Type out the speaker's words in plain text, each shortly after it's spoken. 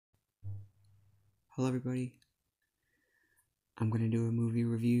Hello everybody, I'm going to do a movie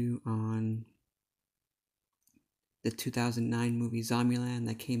review on the 2009 movie Zombieland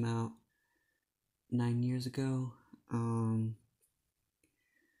that came out 9 years ago.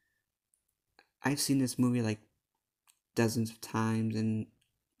 I've seen this movie like dozens of times, and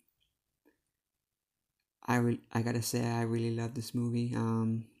I gotta say I really love this movie.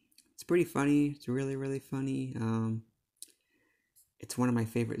 It's pretty funny. It's really funny. It's one of my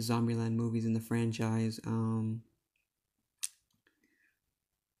favorite Zombieland movies in the franchise.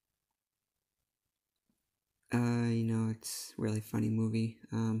 It's a really funny movie.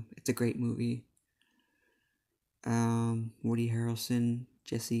 It's a great movie. Woody Harrelson,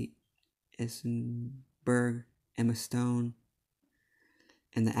 Jesse Eisenberg, Emma Stone,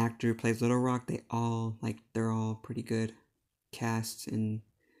 and the actor who plays Little Rock, they're all pretty good casts in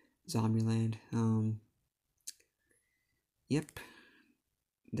Zombieland. Yep,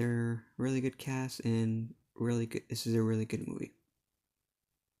 they're really good casts and really good. This is a really good movie.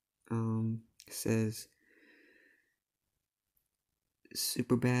 It says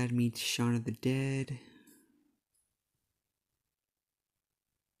Superbad meets Shaun of the Dead.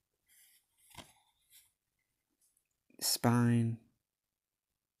 Spine.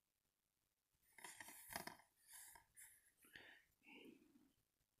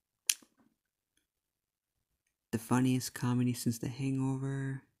 The funniest comedy since The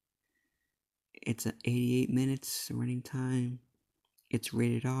Hangover. It's 88 minutes running time. It's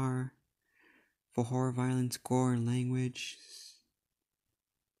rated R for horror, violence, gore, and language.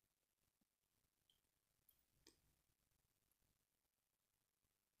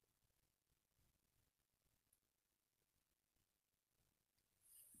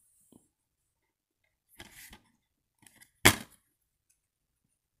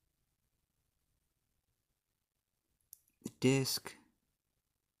 The disc.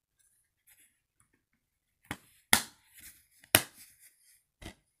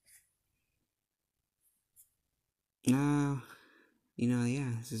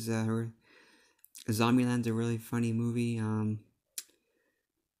 This is Zombieland's a really funny movie.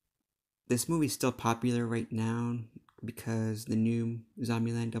 This movie's still popular right now because the new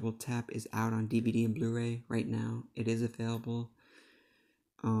Zombieland Double Tap is out on DVD and Blu-ray right now. It is available.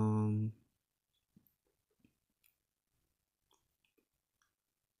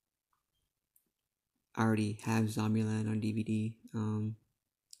 I already have Zombieland on DVD.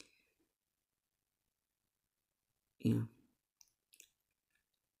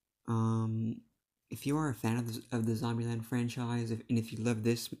 If you are a fan of the Zombieland franchise, and if you love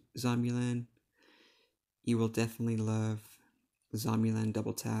this Zombieland, you will definitely love Zombieland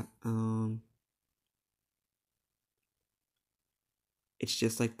Double Tap. It's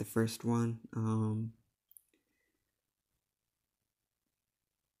just like the first one.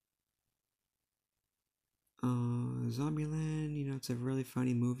 Zombieland, it's a really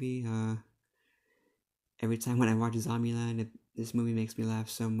funny movie. Every time when I watch Zombieland, this movie makes me laugh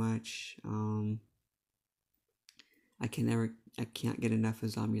so much. I can't get enough of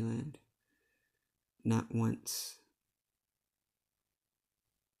Zombieland. Not once.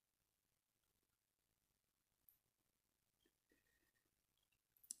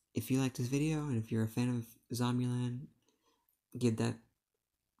 If you like this video and if you're a fan of Zombieland, give that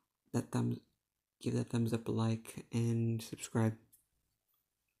thumbs up, a like, and subscribe.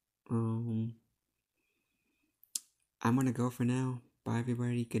 I'm gonna go for now. Bye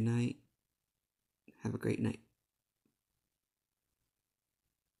everybody. Good night. Have a great night.